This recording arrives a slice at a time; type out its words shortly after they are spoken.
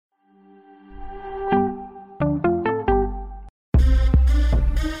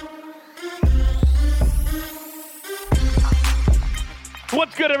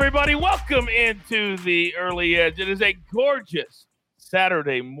What's good, everybody? Welcome into the Early Edge. It is a gorgeous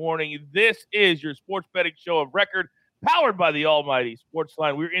Saturday morning. This is your sports betting show of record, powered by the almighty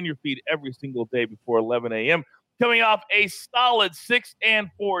Sportsline. We're in your feed every single day before 11 a.m., coming off a solid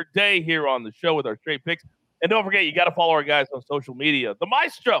 6-4 day here on the show with our straight picks. And don't forget, you got to follow our guys on social media. The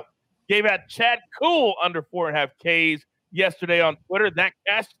Maestro gave out Chad Cool under 4.5 Ks yesterday on Twitter. That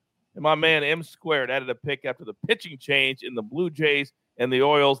cashed, and my man M Squared added a pick after the pitching change in the Blue Jays and the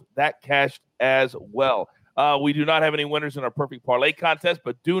Orioles. That cashed as well. We do not have any winners in our perfect parlay contest,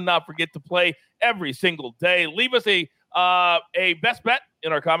 but do not forget to play every single day. Leave us a best bet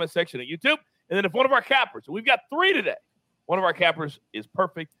in our comment section at YouTube. And then if one of our cappers, and we've got 3 today, one of our cappers is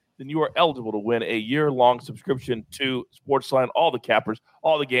perfect, then you are eligible to win a year-long subscription to Sportsline, all the cappers,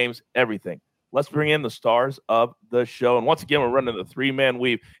 all the games, everything. Let's bring in the stars of the show. And once again, we're running the 3-man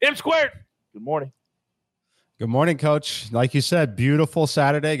weave. M Squared, good morning. Good morning, Coach. Like you said, beautiful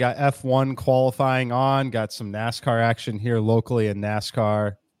Saturday. Got F1 qualifying on. Got some NASCAR action here locally in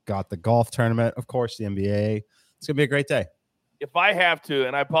NASCAR. Got the golf tournament, of course, the NBA. It's going to be a great day. If I have to,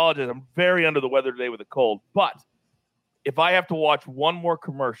 and I apologize, I'm very under the weather today with a cold, but if I have to watch one more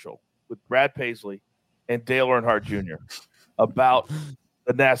commercial with Brad Paisley and Dale Earnhardt Jr. about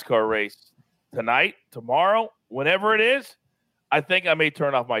the NASCAR race tonight, tomorrow, whenever it is, I think I may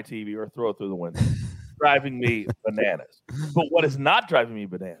turn off my TV or throw it through the window. Driving me bananas. But what is not driving me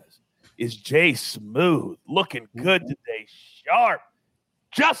bananas is Jay Smooth looking good today, sharp.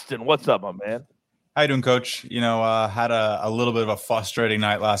 Justin, what's up, my man? How you doing, Coach? Had a little bit of a frustrating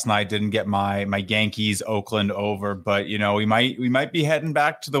night last night. Didn't get my Yankees Oakland over, but we might be heading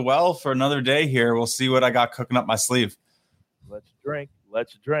back to the well for another day here. We'll see what I got cooking up my sleeve. Let's drink.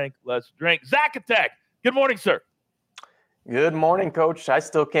 Zach Attack. Good morning, sir. Good morning, Coach. I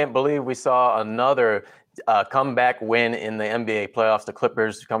still can't believe we saw another comeback win in the NBA playoffs. The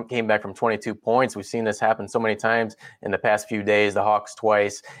Clippers came back from 22 points. We've seen this happen so many times in the past few days. The Hawks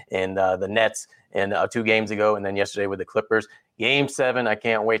twice, and the Nets and 2 games ago, and then yesterday with the Clippers. Game 7, I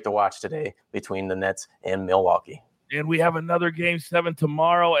can't wait to watch today between the Nets and Milwaukee. And we have another Game 7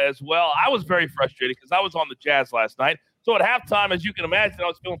 tomorrow as well. I was very frustrated because I was on the Jazz last night. So at halftime, as you can imagine, I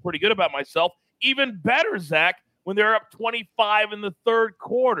was feeling pretty good about myself. Even better, Zach, when they're up 25 in the third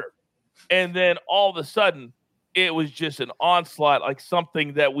quarter. And then all of a sudden, it was just an onslaught, like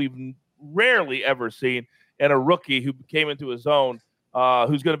something that we've rarely ever seen. And a rookie who came into his own,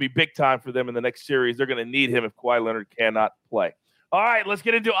 who's going to be big time for them in the next series. They're going to need him if Kawhi Leonard cannot play. All right, let's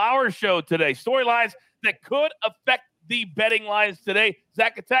get into our show today. Storylines that could affect the betting lines today.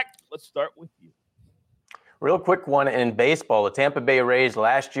 Zach Attack, let's start with you. Real quick one in baseball. The Tampa Bay Rays,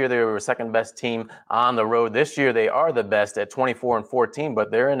 last year they were the second best team on the road. This year they are the best at 24-14,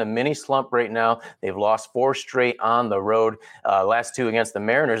 but they're in a mini slump right now. They've lost 4 straight on the road. Last 2 against the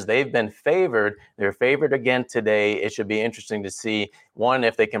Mariners. They've been favored. They're favored again today. It should be interesting to see, one,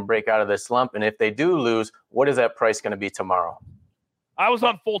 if they can break out of this slump, and if they do lose, what is that price going to be tomorrow? I was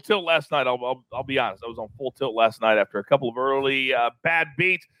on full tilt last night. I'll be honest. I was on full tilt last night after a couple of early bad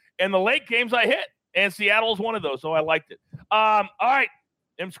beats. And the late games I hit. And Seattle's one of those, so I liked it. All right,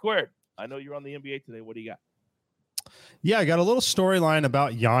 M Squared. I know you're on the NBA today. What do you got? Yeah, I got a little storyline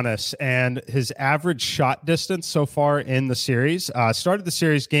about Giannis and his average shot distance so far in the series. Started the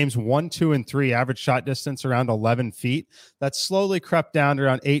series games 1, 2, and 3, average shot distance around 11 feet. That slowly crept down to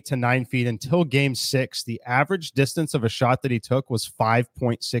around 8 to 9 feet until game 6. The average distance of a shot that he took was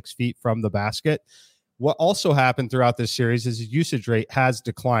 5.6 feet from the basket. What also happened throughout this series is his usage rate has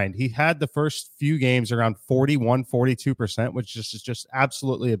declined. He had the first few games around 41, 42%, which is just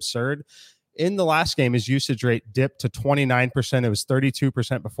absolutely absurd. In the last game, his usage rate dipped to 29%. It was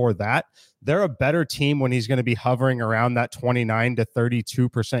 32% before that. They're a better team when he's going to be hovering around that 29 to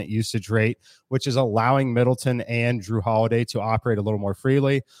 32% usage rate, which is allowing Middleton and Drew Holiday to operate a little more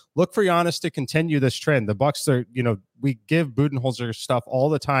freely. Look for Giannis to continue this trend. The Bucks are, we give Budenholzer stuff all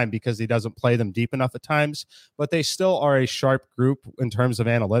the time because he doesn't play them deep enough at times, but they still are a sharp group in terms of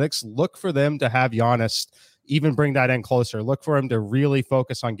analytics. Look for them to have Giannis even bring that in closer. Look for him to really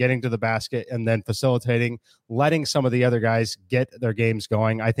focus on getting to the basket and then facilitating, letting some of the other guys get their games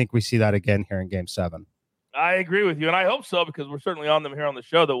going. I think we see that again here in Game 7. I agree with you, and I hope so, because we're certainly on them here on the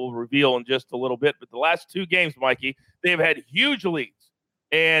show that we'll reveal in just a little bit. But the last 2 games, Mikey, they've had huge leads.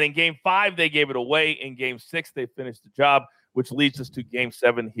 And in Game 5, they gave it away. In Game 6, they finished the job, which leads us to Game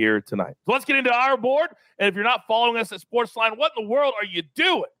 7 here tonight. So let's get into our board. And if you're not following us at Sportsline, what in the world are you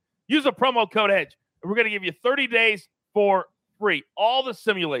doing? Use a promo code EDGE. And we're going to give you 30 days for free. All the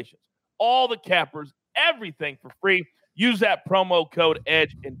simulations, all the cappers, everything for free. Use that promo code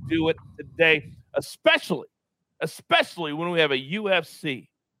EDGE and do it today, especially especially when we have a UFC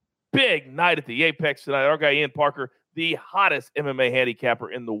big night at the Apex tonight. Our guy Ian Parker, the hottest MMA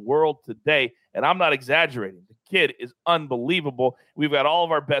handicapper in the world today, and I'm not exaggerating. The kid is unbelievable. We've got all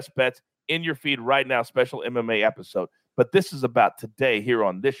of our best bets in your feed right now, special MMA episode. But this is about today here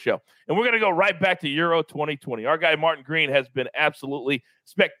on this show. And we're going to go right back to Euro 2020. Our guy Martin Green has been absolutely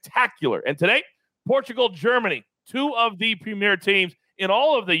spectacular. And today, Portugal, Germany, two of the premier teams in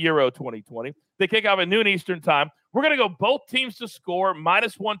all of the Euro 2020. They kick off at noon Eastern time. We're going to go both teams to score,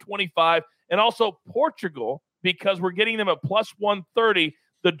 minus 125, and also Portugal, because we're getting them at plus 130.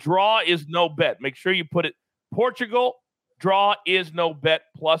 The draw is no bet. Make sure you put it Portugal, draw is no bet,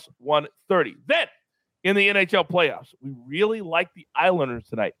 plus 130. Then, in the NHL playoffs, we really like the Islanders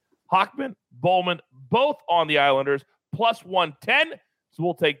tonight. Hockman, Bowman, both on the Islanders, plus 110. So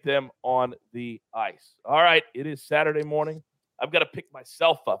we'll take them on the ice. All right, it is Saturday morning. I've got to pick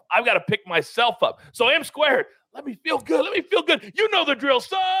myself up. So M squared, let me feel good. You know the drill,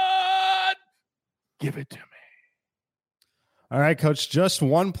 son. Give it to me. All right, Coach, just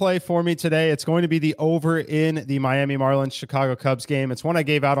one play for me today. It's going to be the over in the Miami Marlins Chicago Cubs game. It's one I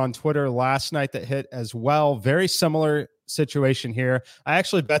gave out on Twitter last night that hit as well. Very similar situation here. I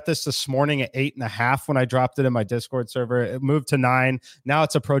actually bet this morning at 8.5 when I dropped it in my Discord server. It moved to 9. Now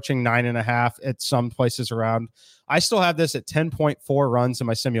it's approaching 9.5 at some places around. I still have this at 10.4 runs in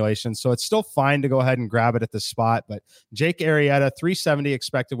my simulation, so it's still fine to go ahead and grab it at this spot. But Jake Arrieta, 370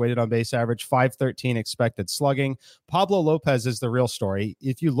 expected weighted on base average, 513 expected slugging. Pablo Lopez is the real story.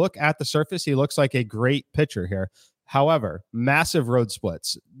 If you look at the surface, he looks like a great pitcher here. However, massive road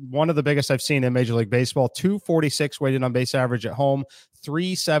splits. One of the biggest I've seen in Major League Baseball. 246 weighted on base average at home,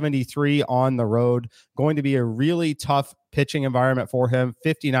 373 on the road. Going to be a really tough pitching environment for him.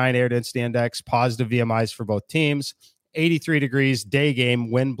 59 air density index, positive VMIs for both teams. 83 degrees, day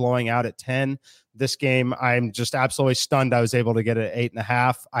game, wind blowing out at 10. This game, I'm just absolutely stunned I was able to get it at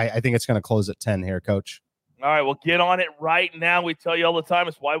 8.5. I think it's going to close at 10 here, Coach. All right, well, get on it right now. We tell you all the time.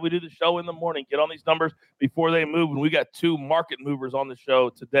 It's why we do the show in the morning. Get on these numbers before they move, and we got two market movers on the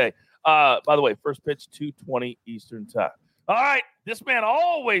show today. By the way, first pitch, 2:20 Eastern time. All right, this man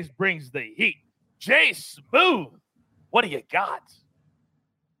always brings the heat. Jay Smooth, what do you got?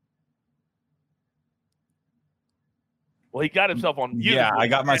 Well, he got himself on mute. Yeah, I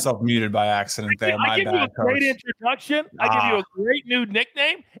got myself muted by accident there. I give you a great introduction. I give you a great new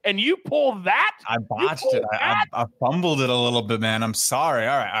nickname, and you pull that? I botched it. I fumbled it a little bit, man. I'm sorry.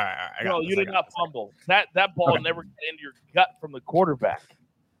 All right. No, you did not fumble. That ball never got into your gut from the quarterback.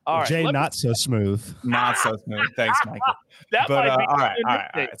 All right, Jay, not so smooth. Not so smooth. Thanks, Michael. All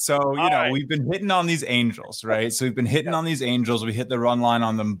right. So, we've been hitting on these Angels, right? So we've been hitting on these Angels. We hit the run line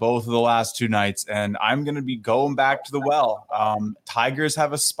on them both of the last two nights, and I'm going to be going back to the well. Tigers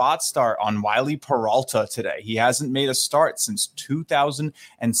have a spot start on Wiley Peralta today. He hasn't made a start since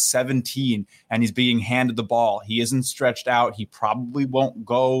 2017, and he's being handed the ball. He isn't stretched out. He probably won't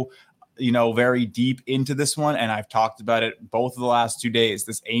go very deep into this one. And I've talked about it both of the last 2 days.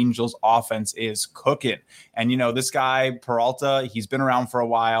 This Angels offense is cooking. And, this guy, Peralta, he's been around for a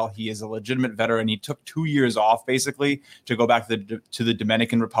while. He is a legitimate veteran. He took 2 years off, basically, to go back to the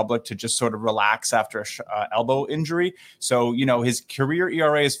Dominican Republic to just sort of relax after a elbow injury. So, his career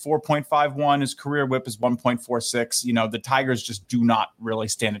ERA is 4.51. His career whip is 1.46. The Tigers just do not really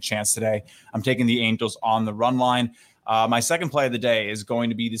stand a chance today. I'm taking the Angels on the run line. My second play of the day is going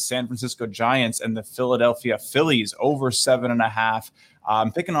to be the San Francisco Giants and the Philadelphia Phillies over 7.5.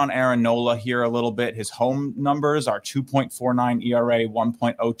 I'm picking on Aaron Nola here a little bit. His home numbers are 2.49 ERA,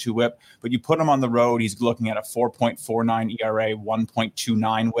 1.02 whip, but you put him on the road, he's looking at a 4.49 ERA,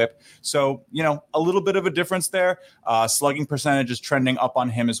 1.29 whip. So, a little bit of a difference there. Slugging percentage is trending up on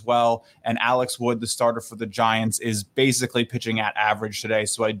him as well. And Alex Wood, the starter for the Giants, is basically pitching at average today.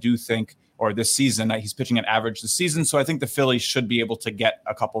 So I do think, or this season, he's pitching at average this season. So I think the Phillies should be able to get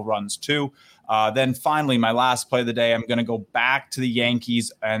a couple runs too. Then finally, my last play of the day, I'm going to go back to the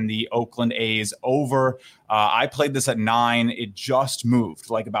Yankees and the Oakland A's over. I played this at 9. It just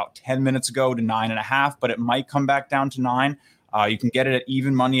moved like about 10 minutes ago to 9.5, but it might come back down to 9. You can get it at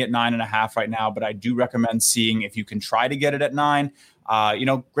even money at 9.5 right now, but I do recommend seeing if you can try to get it at 9.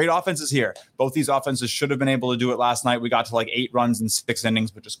 Great offenses here. Both these offenses should have been able to do it last night. We got to like 8 runs in 6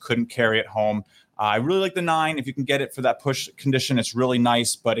 innings, but just couldn't carry it home. I really like the 9. If you can get it for that push condition, it's really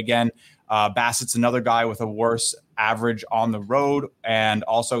nice. But again, Bassett's another guy with a worse average on the road. And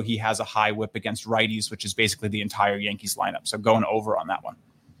also he has a high whip against righties, which is basically the entire Yankees lineup. So going over on that one.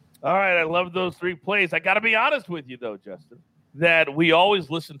 All right. I love those 3 plays. I got to be honest with you though, Justin, that we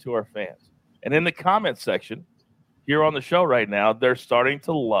always listen to our fans. And in the comment section here on the show right now, they're starting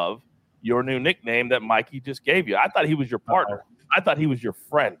to love your new nickname that Mikey just gave you. I thought he was your partner. I thought he was your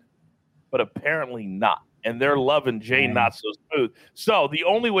friend, but apparently not. And they're loving Jay Not So Smooth. So the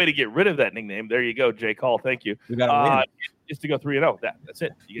only way to get rid of that nickname, there you go, Jay Call. Thank you. We got win. Is to go 3-0. That's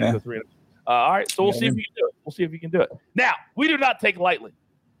it. You got to go 3-0. All right. So we'll see if you can do it. We'll see if you can do it. Now, we do not take lightly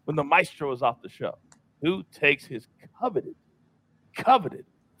when the maestro is off the show. Who takes his coveted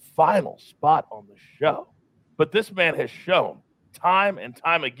final spot on the show? But this man has shown time and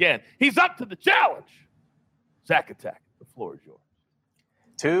time again he's up to the challenge. Zach Attack, the floor is yours.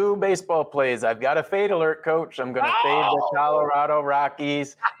 2 baseball plays. I've got a fade alert, Coach. I'm going to fade the Colorado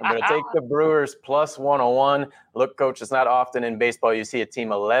Rockies. I'm going to take the Brewers plus 101. Look, Coach, it's not often in baseball you see a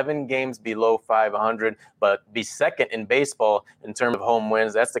team 11 games below 500, but be second in baseball in terms of home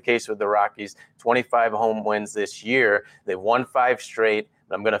wins. That's the case with the Rockies. 25 home wins this year. They've won 5 straight.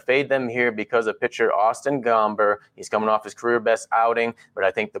 I'm going to fade them here because of pitcher Austin Gomber. He's coming off his career best outing, but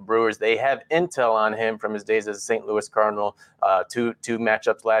I think the Brewers, they have intel on him from his days as a St. Louis Cardinal. Two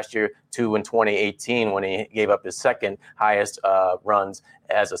matchups last year, 2 in 2018 when he gave up his second highest runs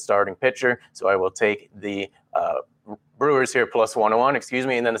as a starting pitcher. So I will take the Brewers here plus 101,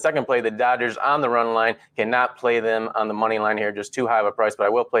 And then the second play, the Dodgers on the run line. Cannot play them on the money line here, just too high of a price, but I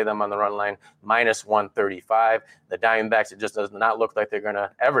will play them on the run line, minus 135. The Diamondbacks, it just does not look like they're going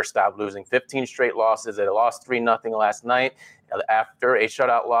to ever stop losing. 15 straight losses. They lost 3-0 last night. After a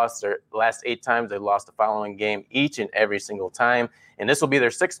shutout loss, their last 8 times, they lost the following game each and every single time. And this will be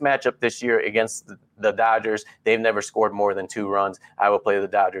their 6th matchup this year against the Dodgers. They've never scored more than 2 runs. I will play the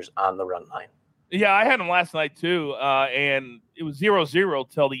Dodgers on the run line. Yeah, I had them last night too, and it was 0-0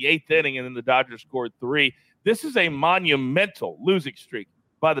 till the 8th inning, and then the Dodgers scored 3. This is a monumental losing streak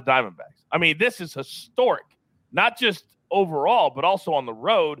by the Diamondbacks. I mean, this is historic, not just overall, but also on the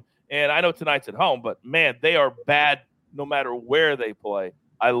road. And I know tonight's at home, but, man, they are bad no matter where they play.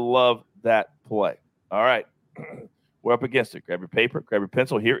 I love that play. All right. We're up against it. Grab your paper, grab your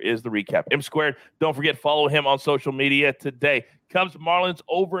pencil. Here is the recap. M Squared, don't forget, follow him on social media today. Cubs Marlins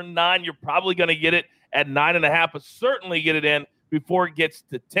over 9. You're probably going to get it at 9.5, but certainly get it in before it gets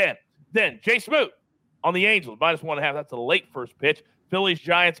to 10. Then Jay Smoot on the Angels, minus 1.5. That's a late first pitch. Phillies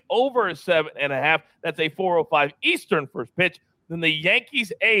Giants over 7.5. That's a 4:05 Eastern first pitch. Then the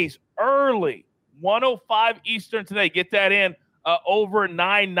Yankees A's early, 1:05 Eastern today. Get that in over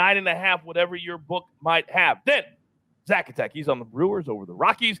 9.5, whatever your book might have. Then Zach Attack, he's on the Brewers over the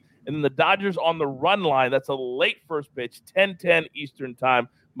Rockies, and then the Dodgers on the run line. That's a late first pitch, 10:10 Eastern time,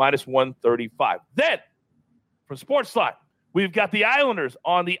 minus 135. Then, from Sportsline, we've got the Islanders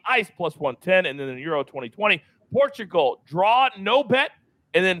on the ice, plus 110, and then the Euro 2020. Portugal, draw, no bet,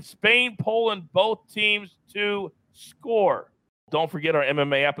 and then Spain, Poland, both teams to score. Don't forget our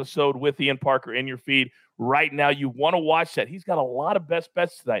MMA episode with Ian Parker in your feed right now. You want to watch that. He's got a lot of best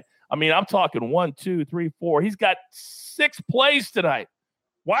bets tonight. I mean, I'm talking 1, 2, 3, 4. He's got 6 plays tonight.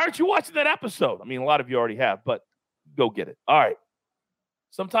 Why aren't you watching that episode? I mean, a lot of you already have, but go get it. All right.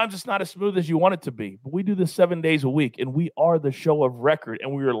 Sometimes it's not as smooth as you want it to be, but we do this 7 days a week, and we are the show of record,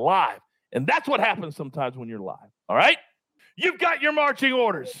 and we are live. And that's what happens sometimes when you're live. All right? You've got your marching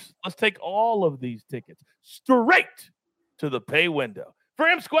orders. Let's take all of these tickets straight to the pay window. For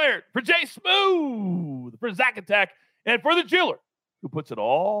M Squared, for Jay Smooth, for Zach Attack, and for the jeweler who puts it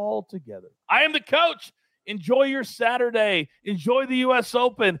all together. I am the coach. Enjoy your Saturday. Enjoy the U.S.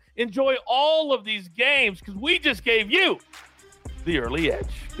 Open. Enjoy all of these games because we just gave you the early edge.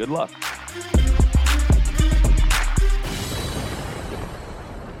 Good luck.